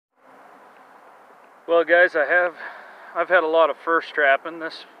Well, guys, I've had a lot of first trapping.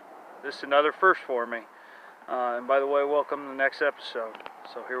 This is another first for me. And by the way, welcome to the next episode.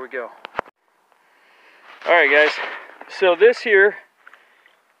 So here we go. All right, guys. So this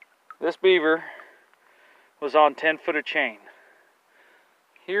beaver was on 10 foot of chain.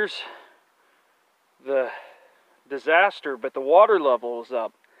 Here's the disaster, but the water level is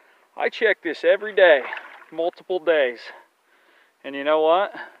up. I check this every day, multiple days. And you know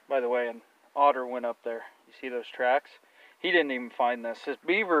what? By the way, an otter went up there. You see those tracks? He didn't even find this. This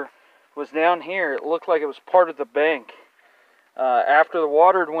beaver was down here. It looked like it was part of the bank. After the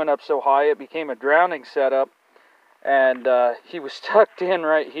water went up so high, it became a drowning setup. And he was tucked in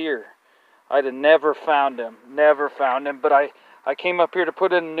right here. I'd have never found him. Never found him. But I came up here to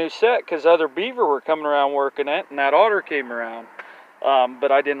put in a new set because other beaver were coming around working it. And that otter came around.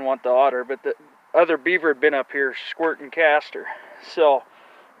 But I didn't want the otter. But the other beaver had been up here squirting castor. So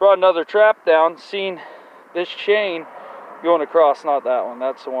brought another trap down. Seen this chain going across. Not that one.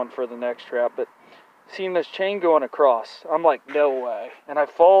 That's the one for the next trap. But seen this chain going across. I'm like, no way. And I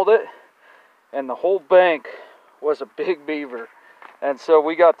followed it. And the whole bank was a big beaver. And so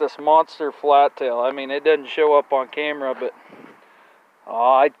we got this monster flattail. I mean, it doesn't show up on camera, but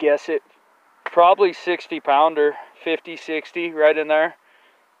I'd guess it probably 60 pounder, 50, 60, right in there.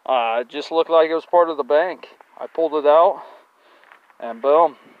 It just looked like it was part of the bank. I pulled it out, and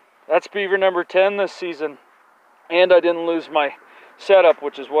boom. That's beaver number 10 this season. And I didn't lose my setup,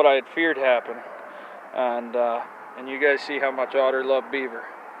 which is what I had feared happened. And you guys see how much otter love beaver.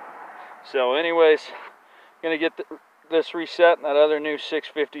 So anyways, gonna get this reset, and that other new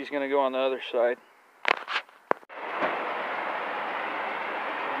 650 is gonna go on the other side.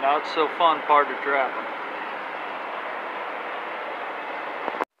 Not so fun part of trapping.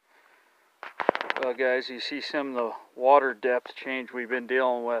 Well, guys, you see some of the water depth change we've been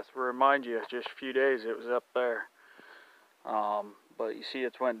dealing with. Remind you, just a few days it was up there. But you see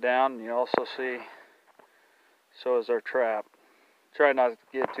it's went down, and you also see so is our trap. Try not to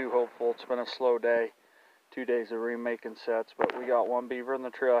get too hopeful. It's been a slow day. 2 days of remaking sets, but we got one beaver in the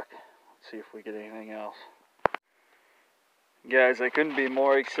truck. Let's see if we get anything else. Guys, I couldn't be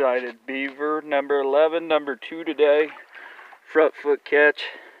more excited. Beaver number 11, number 2 today. Front foot catch.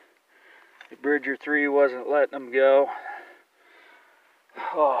 The Bridger 3 wasn't letting them go.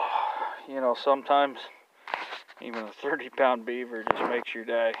 Oh, you know, sometimes even a 30-pound beaver just makes your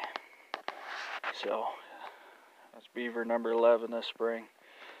day. So that's beaver number 11 this spring.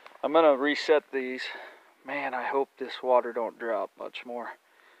 I'm gonna reset these. Man, I hope this water don't drop much more.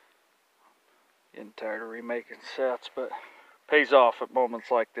 Getting tired of remaking sets, but pays off at moments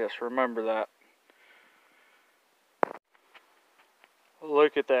like this. Remember that.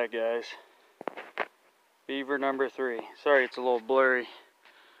 Look at that, guys. Beaver number 3. Sorry, it's a little blurry.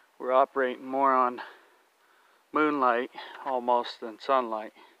 We're operating more on moonlight almost than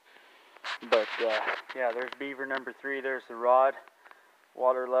sunlight. But yeah, there's beaver number 3. There's the rod.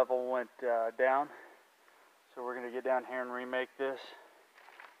 Water level went down. So we're going to get down here and remake this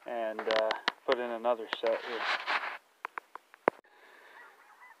and put in another set here.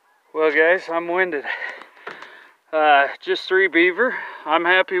 Well, guys, I'm winded. Just 3 beaver. I'm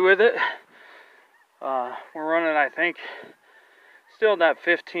happy with it. We're running, I think, still in that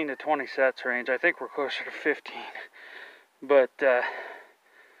 15 to 20 sets range. I think we're closer to 15. But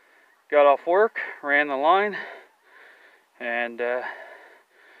got off work, ran the line, and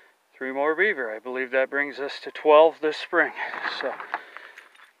 3 more beaver. I believe that brings us to 12 this spring. So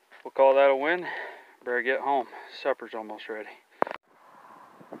we'll call that a win. Better get home. Supper's almost ready.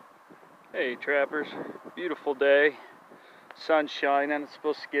 Hey trappers, beautiful day. Sun's shining. It's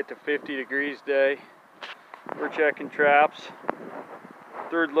supposed to get to 50 degrees day. We're checking traps.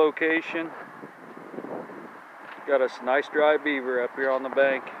 3rd location. Got us a nice dry beaver up here on the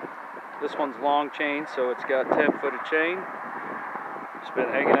bank. This one's long chain, so it's got 10 foot of chain. It's been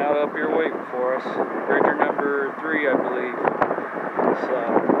hanging out up here waiting for us. Bridger number 3, I believe.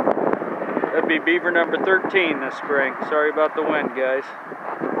 So that'd be beaver number 13 this spring. Sorry about the wind, guys.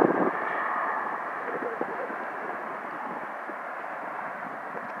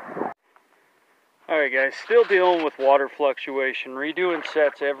 Alright, guys, still dealing with water fluctuation. Redoing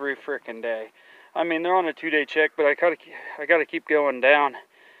sets every frickin' day. I mean, they're on a 2-day check, but I gotta keep going down.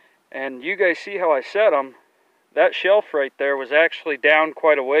 And you guys see how I set them. That shelf right there was actually down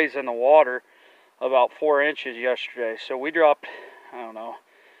quite a ways in the water, about 4 inches yesterday. So we dropped, I don't know,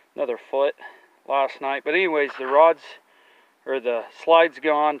 another foot last night. But anyways, the rods, or the slide's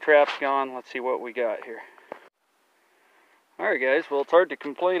gone, trap's gone. Let's see what we got here. Alright guys, well it's hard to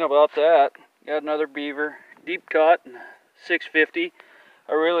complain about that. Got another beaver, deep cut, 650.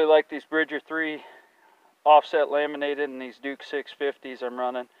 I really like these Bridger 3 offset laminated in these Duke 650s I'm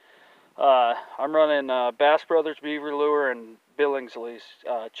running. I'm running Bass Brothers Beaver Lure and Billingsley's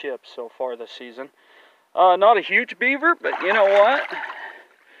chips so far this season. Not a huge beaver, but you know what?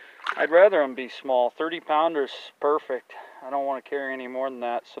 I'd rather them be small. 30 pounders, perfect. I don't want to carry any more than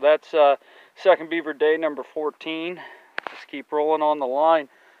that. So that's second beaver day, number 14. Let's keep rolling on the line.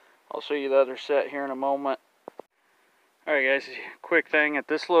 I'll show you the other set here in a moment. Alright guys, quick thing. At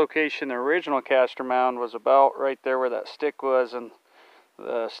this location, the original caster mound was about right there where that stick was, and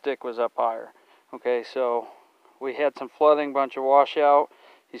the stick was up higher. Okay, so we had some flooding, bunch of washout.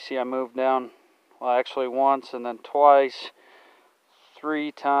 You see I moved down, well actually once and then twice,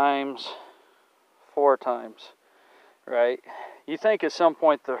 3 times, 4 times, right? You think at some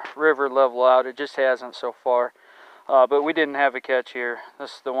point the river level out, it just hasn't so far. But we didn't have a catch here.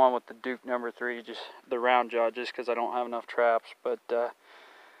 This is the one with the Duke number 3, just the round jaw, just because I don't have enough traps. But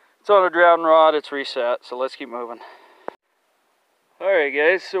it's on a drowning rod, it's reset, so let's keep moving. Alright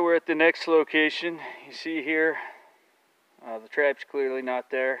guys, so we're at the next location. You see here, the trap's clearly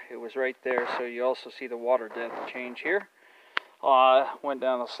not there. It was right there, so you also see the water depth change here. Went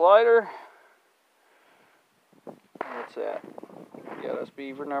down the slider. What's that? Got us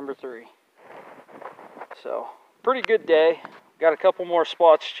beaver number 3. So, pretty good day. Got a couple more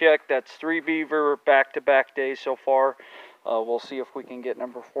spots checked. That's 3 beaver back-to-back days so far. We'll see if we can get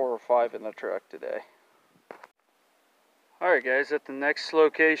number 4 or 5 in the truck today. Alright guys, at the next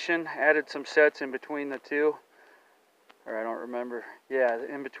location, added some sets in between the two. Or I don't remember. Yeah,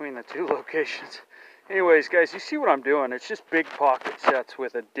 in between the 2 locations. Anyways guys, you see what I'm doing. It's just big pocket sets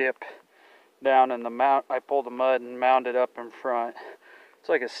with a dip down in the mount. I pulled the mud and mounted up in front. It's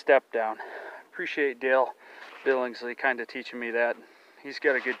like a step down. Appreciate Dale Billingsley kind of teaching me that. He's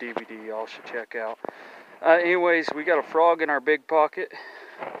got a good DVD y'all should check out. Anyways, we got a frog in our big pocket.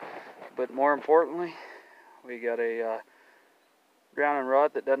 But more importantly, we got a drowning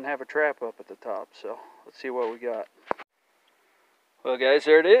rod that doesn't have a trap up at the top. So let's see what we got. Well guys,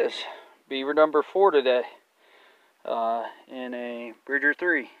 there it is. Beaver number 4 today. In a Bridger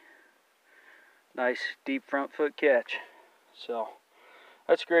 3. Nice deep front foot catch. So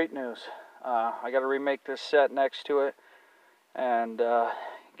that's great news. I got to remake this set next to it and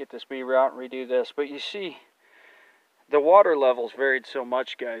get this beaver out and redo this. But you see, the water levels varied so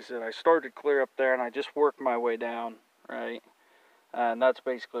much, guys, that I started clear up there and I just worked my way down, right? And that's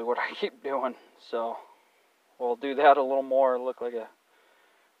basically what I keep doing. So we'll do that a little more. It'll look like a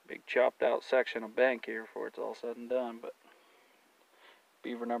big chopped out section of bank here before it's all said and done. But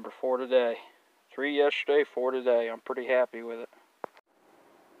beaver number 4 today. 3 yesterday, 4 today. I'm pretty happy with it.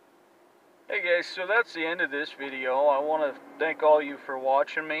 Hey guys, so that's the end of this video. I want to thank all you for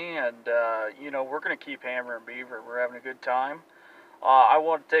watching me, and you know, we're going to keep hammering beaver. We're having a good time. I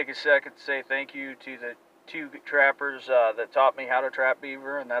want to take a second to say thank you to the 2 trappers that taught me how to trap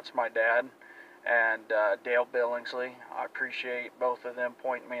beaver, and that's my dad and Dale Billingsley. I appreciate both of them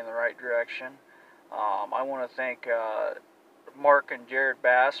pointing me in the right direction. I want to thank Mark and Jared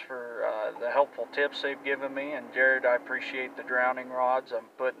Bass for the helpful tips they've given me, and Jared, I appreciate the drowning rods. I'm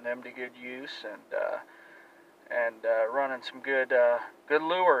putting them to good use and running some good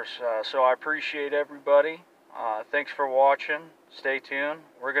lures. So I appreciate everybody. Thanks for watching. Stay tuned.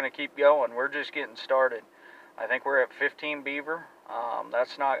 We're going to keep going. We're just getting started. I think we're at 15 beaver.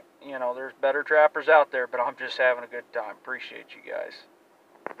 That's not, you know, there's better trappers out there, but I'm just having a good time. Appreciate you guys.